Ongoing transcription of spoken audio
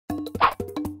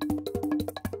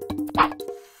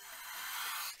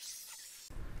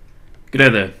G'day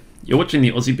there, you're watching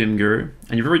the Aussie BIM Guru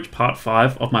and you've reached part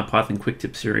 5 of my Python quick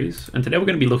tip series, and today we're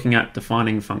going to be looking at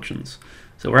defining functions.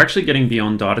 So we're actually getting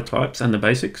beyond data types and the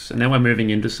basics, and now we're moving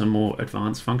into some more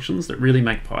advanced functions that really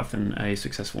make Python a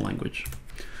successful language.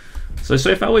 So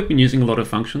far we've been using a lot of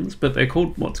functions, but they're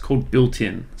called what's called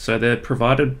built-in. So they're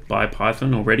provided by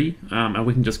Python already, and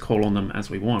we can just call on them as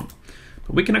we want.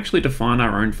 But we can actually define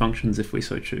our own functions if we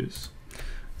so choose.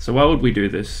 So why would we do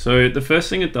this? So the first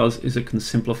thing it does is it can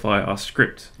simplify our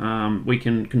script. We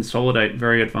can consolidate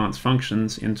very advanced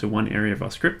functions into one area of our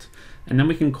script, and then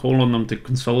we can call on them to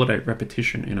consolidate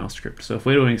repetition in our script. So if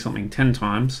we're doing something 10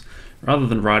 times, rather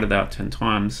than write it out 10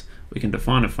 times, we can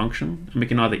define a function, and we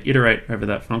can either iterate over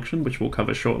that function, which we'll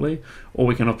cover shortly, or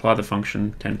we can apply the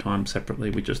function 10 times separately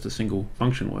with just a single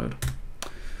function word.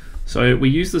 So we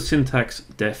use the syntax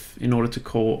def in order to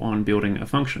call on building a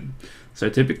function. So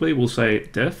typically we'll say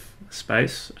def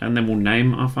space, and then we'll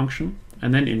name our function,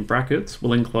 and then in brackets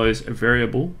we'll enclose a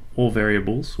variable or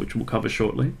variables, which we'll cover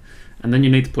shortly, and then you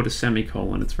need to put a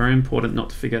semicolon. It's very important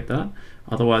not to forget that,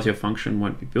 otherwise your function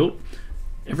won't be built.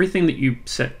 Everything that you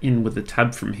set in with the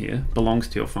tab from here belongs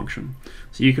to your function.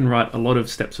 So you can write a lot of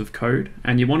steps of code,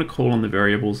 and you want to call on the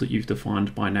variables that you've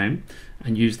defined by name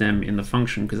and use them in the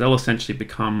function, because they'll essentially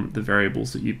become the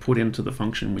variables that you put into the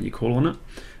function when you call on it.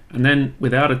 And then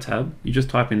without a tab, you just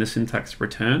type in the syntax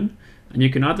return, and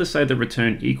you can either say the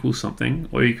return equals something,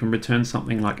 or you can return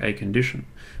something like a condition.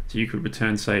 So you could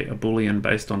return, say, a boolean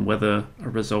based on whether a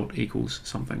result equals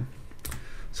something.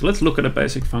 So let's look at a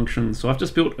basic function. So I've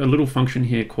just built a little function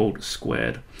here called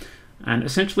squared, and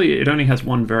essentially it only has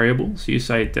one variable. So you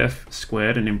say def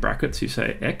squared, and in brackets you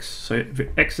say x. So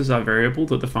x is our variable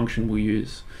that the function will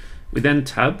use. We then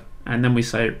tab, and then we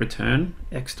say return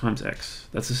x times x.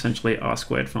 That's essentially our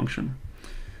squared function.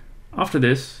 After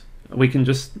this, we can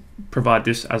just provide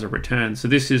this as a return. So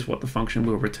this is what the function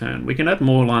will return. We can add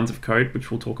more lines of code,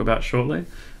 which we'll talk about shortly,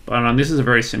 but this is a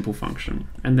very simple function.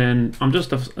 And then I'm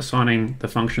just assigning the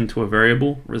function to a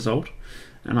variable result,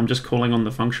 and I'm just calling on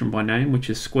the function by name, which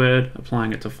is squared,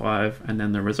 applying it to 5, and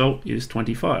then the result is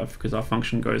 25, because our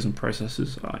function goes and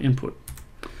processes our input.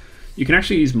 You can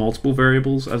actually use multiple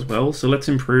variables as well, so let's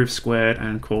improve squared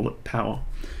and call it power.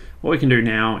 What we can do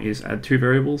now is add two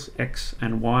variables, x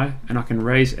and y, and I can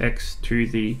raise x to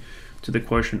the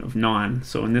quotient of 9.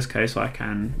 So in this case I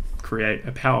can create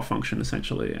a power function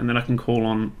essentially, and then I can call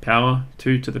on power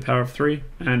 2 to the power of 3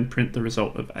 and print the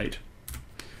result of 8.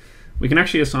 We can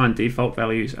actually assign default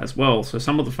values as well. So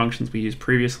some of the functions we used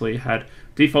previously had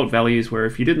default values where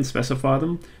if you didn't specify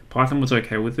them, Python was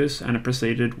okay with this, and it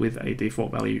proceeded with a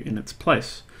default value in its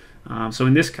place. So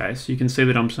in this case, you can see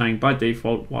that I'm saying by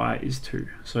default y is 2.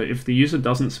 So if the user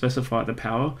doesn't specify the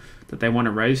power that they want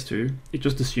to raise to, it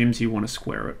just assumes you want to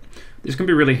square it. This can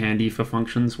be really handy for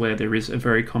functions where there is a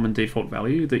very common default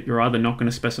value that you're either not going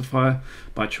to specify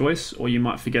by choice, or you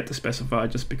might forget to specify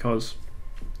just because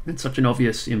it's such an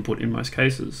obvious input in most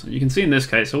cases. You can see in this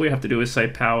case, all we have to do is say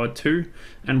power 2,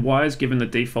 and y is given the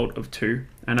default of 2,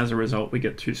 and as a result we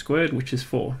get 2 squared, which is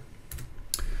 4.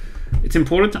 It's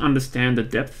important to understand the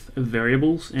depth of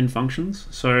variables in functions.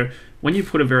 So when you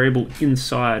put a variable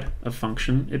inside a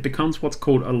function, it becomes what's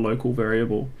called a local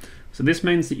variable. So this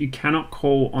means that you cannot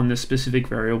call on this specific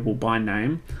variable by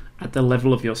name at the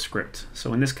level of your script.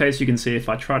 So in this case, you can see if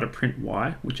I try to print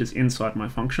y, which is inside my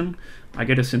function, I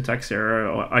get a syntax error,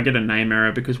 or I get a name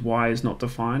error because y is not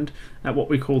defined at what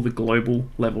we call the global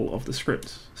level of the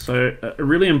script. So a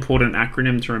really important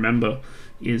acronym to remember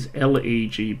is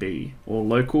LEGB, or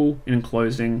local,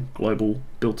 enclosing, global,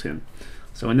 built-in.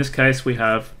 So in this case we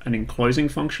have an enclosing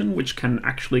function which can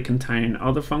actually contain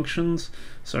other functions,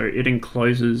 so it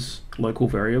encloses local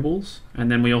variables,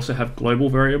 and then we also have global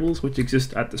variables which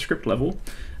exist at the script level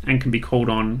and can be called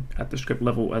on at the script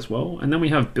level as well. And then we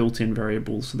have built-in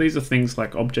variables. So these are things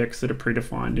like objects that are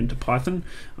predefined into Python,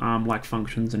 like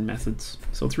functions and methods.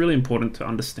 So it's really important to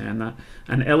understand that.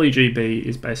 And LEGB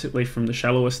is basically from the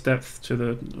shallowest depth to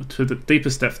the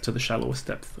deepest depth to the shallowest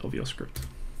depth of your script.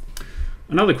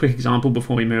 Another quick example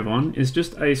before we move on is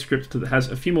just a script that has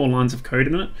a few more lines of code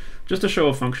in it, just to show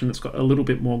a function that's got a little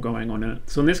bit more going on in it.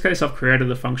 So in this case I've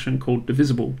created a function called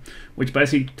divisible, which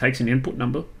basically takes an input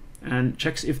number and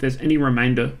checks if there's any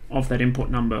remainder of that input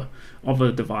number of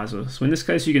a divisor. So in this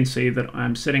case you can see that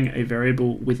I'm setting a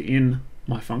variable within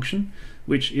my function,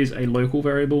 which is a local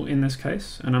variable in this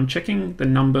case, and I'm checking the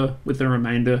number with the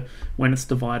remainder when it's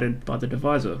divided by the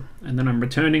divisor, and then I'm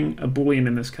returning a boolean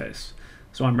in this case.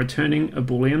 So I'm returning a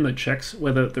boolean that checks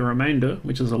whether the remainder,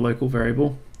 which is a local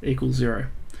variable, equals 0.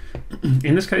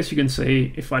 In this case you can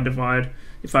see if I divide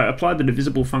If I apply the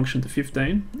divisible function to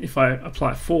 15, if I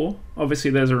apply 4,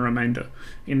 obviously there's a remainder.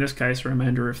 In this case, a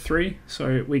remainder of 3,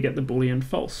 so we get the boolean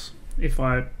false. If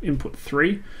I input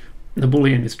 3, the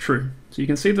boolean is true. So you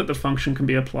can see that the function can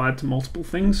be applied to multiple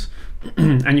things,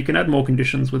 and you can add more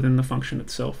conditions within the function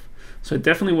itself. So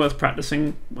definitely worth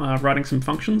practicing writing some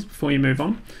functions before you move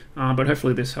on, but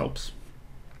hopefully this helps.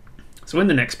 So in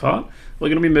the next part, we're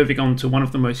going to be moving on to one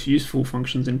of the most useful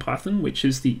functions in Python, which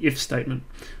is the if statement.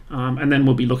 And then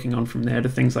we'll be looking on from there to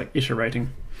things like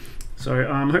iterating. So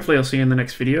hopefully I'll see you in the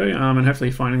next video, and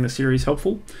hopefully finding the series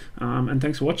helpful. And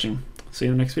thanks for watching. See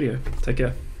you in the next video. Take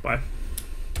care. Bye.